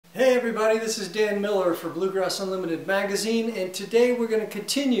Hey everybody, this is Dan Miller for Bluegrass Unlimited magazine, and today we're going to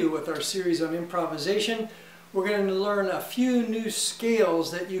continue with our series on improvisation. We're going to learn a few new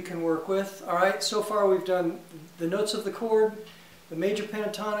scales that you can work with. Alright, so far we've done the notes of the chord, the major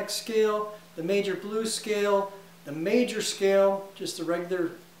pentatonic scale, the major blues scale, the major scale, just the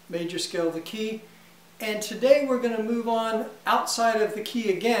regular major scale of the key, and today we're going to move on outside of the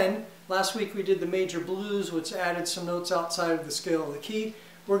key again. Last week we did the major blues, which added some notes outside of the scale of the key.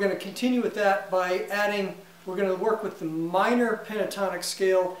 We're going to continue with that by adding, we're going to work with the minor pentatonic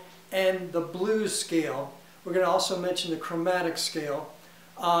scale and the blues scale. We're going to also mention the chromatic scale.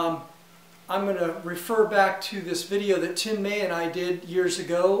 I'm going to refer back to this video that Tim May and I did years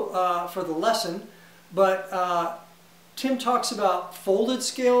ago for the lesson, but Tim talks about folded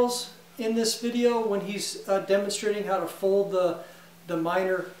scales in this video when he's demonstrating how to fold the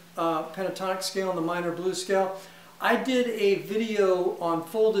minor pentatonic scale and the minor blues scale. I did a video on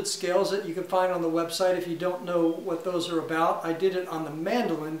folded scales that you can find on the website if you don't know what those are about. I did it on the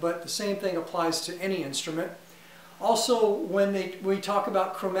mandolin, but the same thing applies to any instrument. Also, when we talk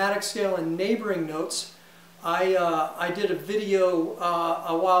about chromatic scale and neighboring notes, I did a video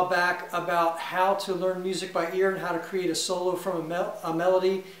a while back about how to learn music by ear and how to create a solo from a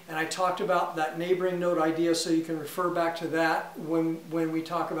melody, and I talked about that neighboring note idea, so you can refer back to that when we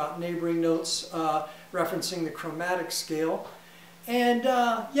talk about neighboring notes, referencing the chromatic scale. And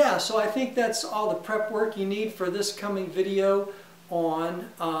yeah, so I think that's all the prep work you need for this coming video on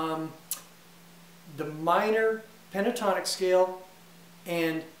the minor pentatonic scale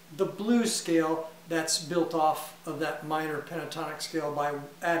and the blues scale that's built off of that minor pentatonic scale by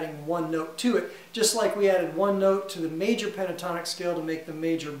adding one note to it. Just like we added one note to the major pentatonic scale to make the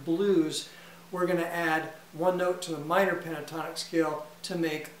major blues, we're going to add one note to the minor pentatonic scale to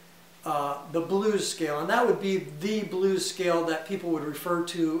make the blues scale. And that would be the blues scale that people would refer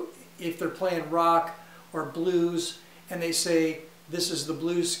to if they're playing rock or blues and they say this is the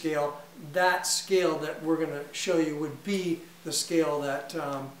blues scale. That scale that we're going to show you would be the scale that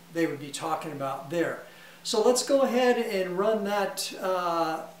they would be talking about there. So let's go ahead and run that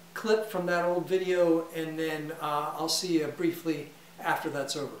clip from that old video, and then I'll see you briefly after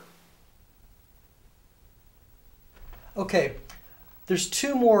that's over. Okay, there's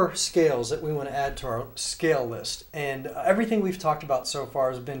two more scales that we want to add to our scale list, and everything we've talked about so far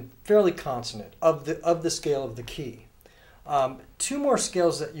has been fairly consonant of the scale of the key. Two more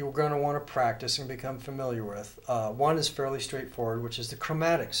scales that you're going to want to practice and become familiar with. One is fairly straightforward, which is the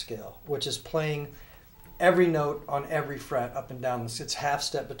chromatic scale, which is playing every note on every fret up and down. It's half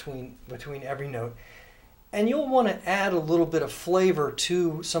step between every note. And you'll want to add a little bit of flavor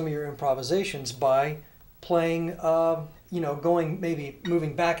to some of your improvisations by playing, maybe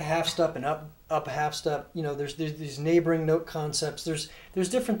moving back a half step and up a half step. You know, there's these neighboring note concepts. There's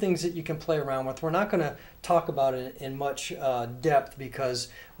different things that you can play around with. We're not going to talk about it in much depth because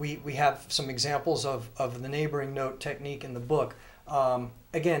we have some examples of the neighboring note technique in the book.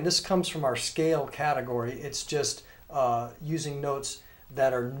 Again, this comes from our scale category. It's just using notes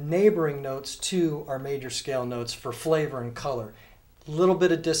that are neighboring notes to our major scale notes for flavor and color. A little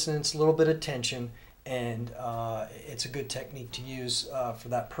bit of dissonance, a little bit of tension, and it's a good technique to use for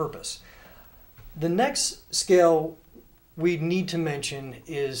that purpose. The next scale we need to mention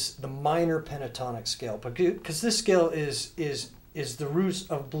is the minor pentatonic scale, because this scale is the roots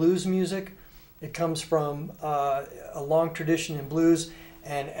of blues music. It comes from a long tradition in blues,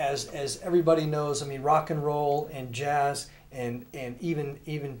 and as everybody knows, I mean, rock and roll and jazz and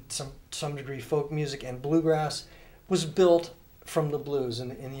even some degree folk music and bluegrass was built from the blues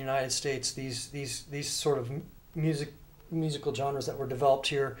in the United States. These sort of musical genres that were developed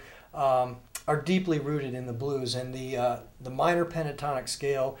here are deeply rooted in the blues, and the minor pentatonic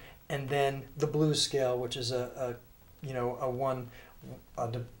scale and then the blues scale, which is a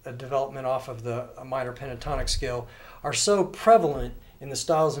development off of the minor pentatonic scale, are so prevalent in the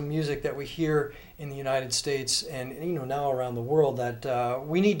styles of music that we hear in the United States and now around the world that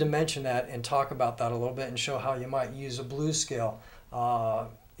we need to mention that and talk about that a little bit and show how you might use a blues scale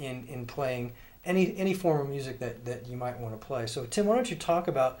in playing any form of music that you might want to play. So Tim, why don't you talk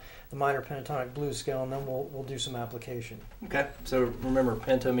about the minor pentatonic blues scale, and then we'll do some application. Okay, so remember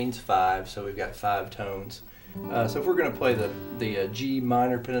penta means 5, so we've got 5 tones. So if we're going to play the G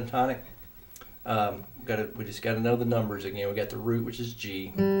minor pentatonic, we just got to know the numbers again. We got the root, which is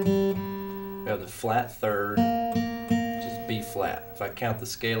G. We have the flat third, which is B flat. If I count the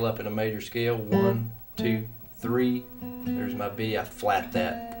scale up in a major scale, 1, 2, 3, there's my B. I flat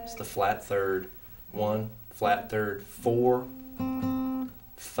that. It's the flat third. 1, flat third, 4,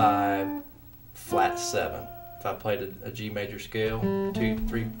 5, flat 7. If I played a G major scale, 2,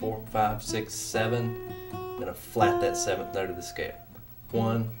 3, 4, 5, 6, 7. I'm going to flat that 7th note of the scale.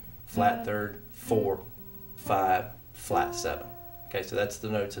 1, flat 3rd, 4, 5, flat 7. Okay, so that's the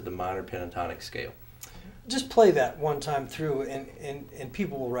notes of the minor pentatonic scale. Just play that one time through, and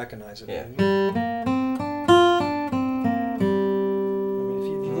people will recognize it. Yeah.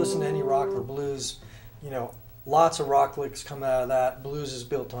 If you listen to any rock or blues, lots of rock licks come out of that. Blues is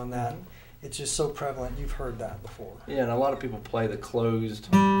built on that. It's just so prevalent. You've heard that before. Yeah, and a lot of people play the closed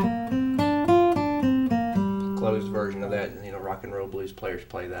version of that. Rock and roll blues players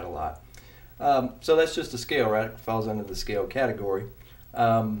play that a lot. So that's just a scale, right? It falls under the scale category.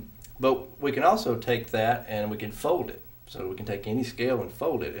 But we can also take that and we can fold it. So we can take any scale and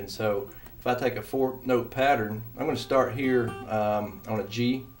fold it. And so if I take a 4-note pattern, I'm going to start here on a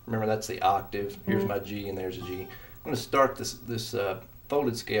G. Remember, that's the octave. Here's my G and there's a G. I'm going to start this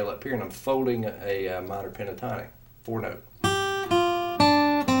folded scale up here, and I'm folding a minor pentatonic, 4-note.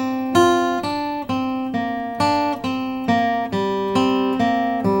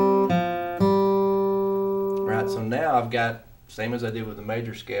 Right, so now I've got, same as I did with the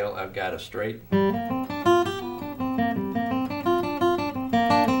major scale, I've got a straight.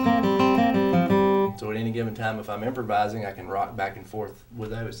 So at any given time, if I'm improvising, I can rock back and forth with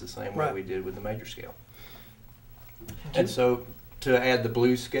those the same way we did with the major scale. And so to add the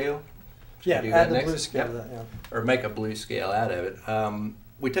blues scale, add the blues scale to that, or make a blues scale out of it,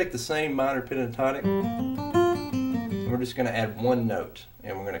 we take the same minor pentatonic, and we're just going to add one note,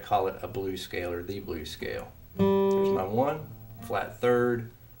 and we're going to call it a blues scale or the blues scale. There's my 1, flat 3rd,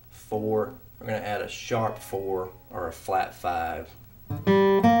 4. We're going to add a sharp 4 or a flat 5.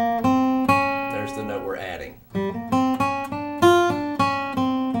 There's the note we're adding.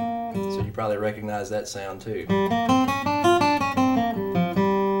 So you probably recognize that sound too.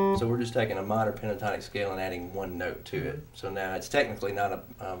 So we're just taking a minor pentatonic scale and adding one note to it. So now it's technically not a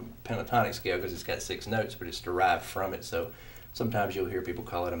pentatonic scale because it's got 6 notes, but it's derived from it. So sometimes you'll hear people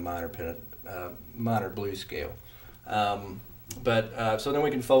call it a minor blues scale. So then we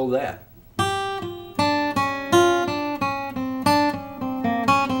can fold that.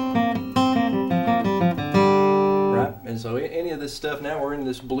 And so any of this stuff, now we're in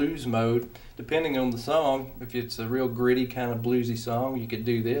this blues mode. Depending on the song, if it's a real gritty kind of bluesy song, you could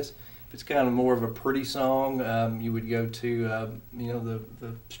do this. If it's kind of more of a pretty song, you would go to the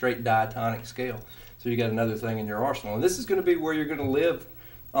straight diatonic scale. So you got another thing in your arsenal. And this is going to be where you're going to live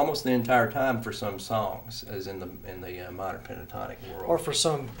almost the entire time for some songs, as in the minor pentatonic world. Or for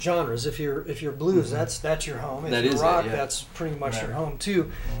some genres. If you're blues, that's your home. If you're rock, that's pretty much your home too.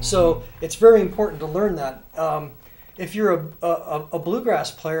 So it's very important to learn that. If you're a bluegrass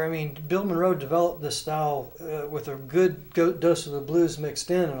player, I mean, Bill Monroe developed this style with a good dose of the blues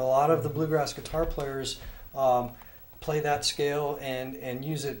mixed in, and a lot of the bluegrass guitar players play that scale and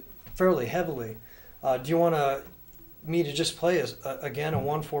use it fairly heavily. Do you want me to just play again a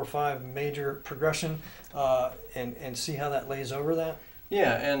 1-4-5 major progression and see how that lays over that?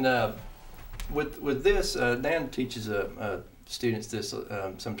 Yeah, and with this, Dan teaches students this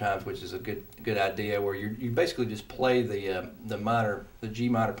sometimes, which is a good idea, where you basically just play the G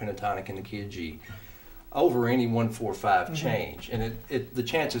minor pentatonic in the key of G over any 1-4-5 change, and the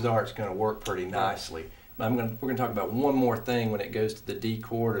chances are it's going to work pretty nicely. We're going to talk about one more thing when it goes to the D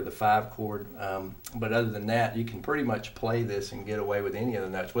chord or the 5 chord, but other than that, you can pretty much play this and get away with any of the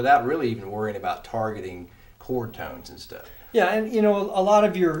notes without really even worrying about targeting chord tones and stuff. Yeah, and a lot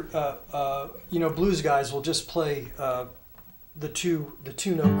of your blues guys will just play the two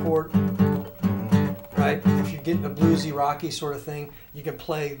note chord, right? If you're getting a bluesy, rocky sort of thing, you can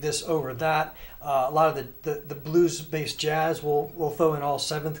play this over that. A lot of the blues-based jazz will throw in all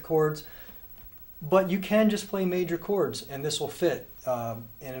 7th chords, but you can just play major chords, and this will fit, and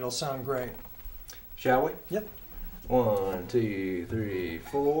it'll sound great. Shall we? Yep. 1, 2, 3,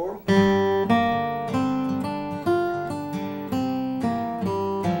 4.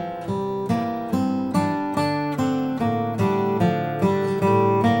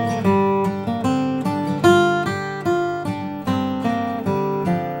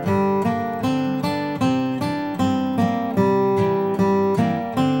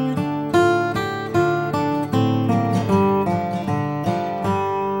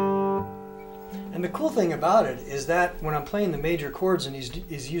 About it is that when I'm playing the major chords and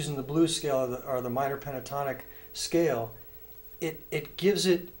he's using the blues scale or the minor pentatonic scale, it gives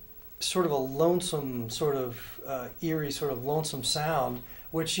it sort of a lonesome, sort of eerie, sort of lonesome sound,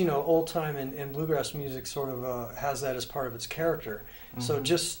 which old time and bluegrass music sort of has that as part of its character. So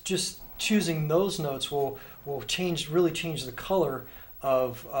just choosing those notes will really change the color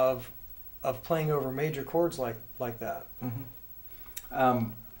of playing over major chords like that.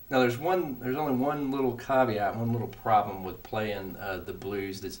 Now there's only one little caveat, one little problem with playing the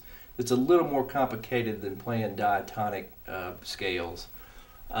blues that's a little more complicated than playing diatonic scales,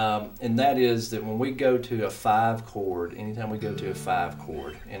 and that is that when we go to a 5 chord, anytime we go to a 5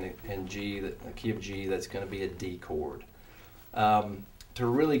 chord in G, the key of G, that's going to be a D chord. To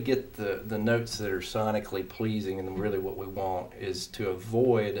really get the notes that are sonically pleasing and really what we want is to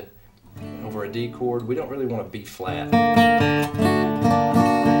avoid, over a D chord, we don't really want a B flat.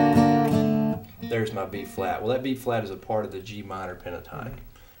 There's my B flat. Well, that B flat is a part of the G minor pentatonic.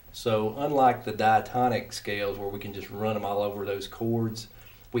 So unlike the diatonic scales where we can just run them all over those chords,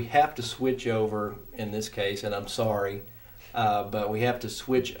 we have to switch over in this case, and I'm sorry, but we have to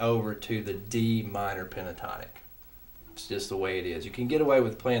switch over to the D minor pentatonic. It's just the way it is. You can get away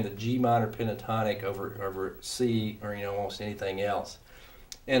with playing the G minor pentatonic over C or almost anything else.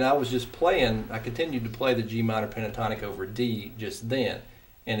 And I was just playing, I continued to play the G minor pentatonic over D just then.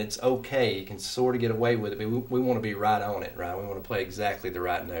 And it's okay, you can sort of get away with it, but we want to be right on it, right? We want to play exactly the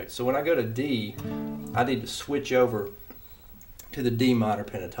right note. So when I go to D, I need to switch over to the D minor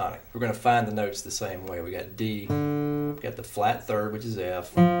pentatonic. We're going to find the notes the same way. We got D, we got the flat third, which is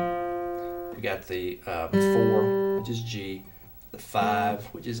F, we got the 4, which is G, the 5,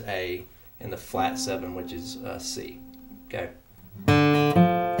 which is A, and the flat 7, which is C. Okay.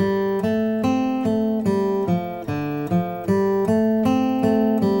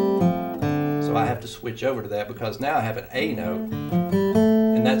 To switch over to that because now I have an A note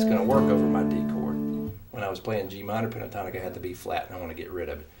and that's going to work over my D chord. When I was playing G minor pentatonic, I had the B flat and I want to get rid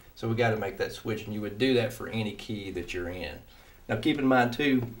of it. So we got to make that switch, and you would do that for any key that you're in. Now keep in mind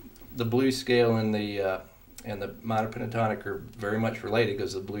too, the blues scale and the minor pentatonic are very much related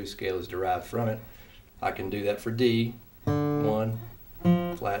because the blues scale is derived from it. I can do that for D, 1,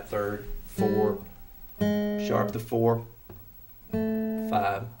 flat third, 4, sharp the 4,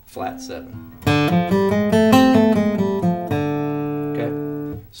 5, flat 7. Okay,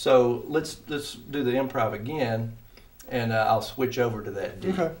 so let's do the improv again, and I'll switch over to that D.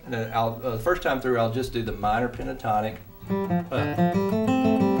 Okay. And then the first time through, I'll just do the minor pentatonic, and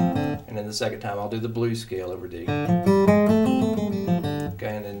then the second time I'll do the blues scale over D. Okay,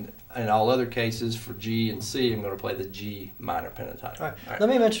 and then in all other cases for G and C, I'm going to play the G minor pentatonic. All right. Let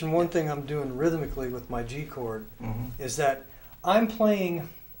me mention one thing I'm doing rhythmically with my G chord, is that I'm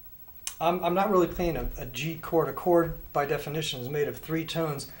not really playing a G chord. A chord, by definition, is made of 3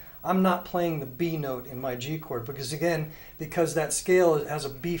 tones. I'm not playing the B note in my G chord because that scale has a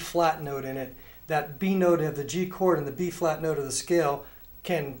B flat note in it, that B note of the G chord and the B flat note of the scale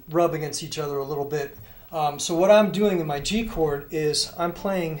can rub against each other a little bit. So what I'm doing in my G chord is I'm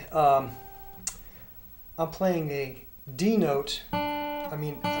playing a D note.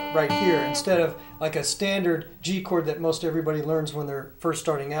 Right here, instead of like a standard G chord that most everybody learns when they're first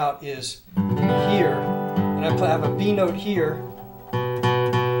starting out is here, and I have a B note here,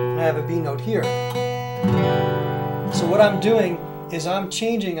 and I have a B note here. So what I'm doing is I'm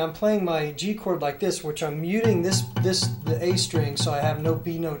playing my G chord like this, which I'm muting the A string, so I have no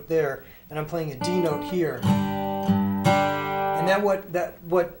B note there, and I'm playing a D note here. And what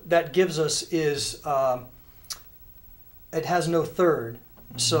that gives us is it has no third.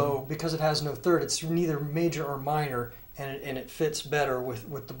 So because it has no third, it's neither major or minor, and it fits better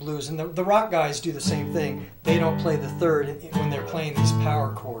with the blues. And the rock guys do the same thing. They don't play the third when they're playing these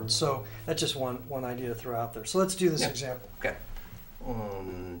power chords. So that's just one idea to throw out there. So let's do this example. Okay.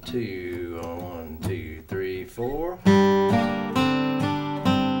 1, 2, 1, 2, 3, 4.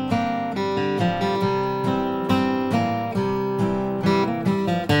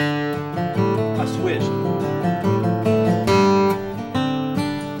 I switched.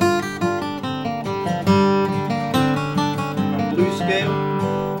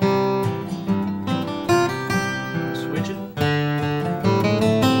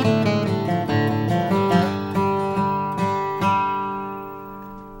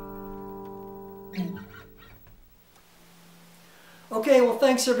 Okay, well,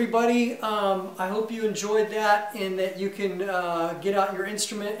 thanks everybody. I hope you enjoyed that and that you can get out your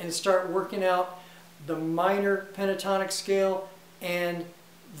instrument and start working out the minor pentatonic scale and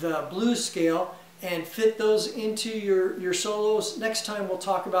the blues scale and fit those into your solos. Next time we'll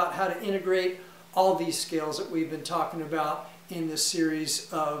talk about how to integrate all these scales that we've been talking about in this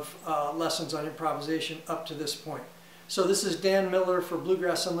series of lessons on improvisation up to this point. So this is Dan Miller for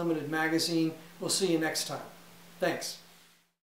Bluegrass Unlimited magazine. We'll see you next time. Thanks.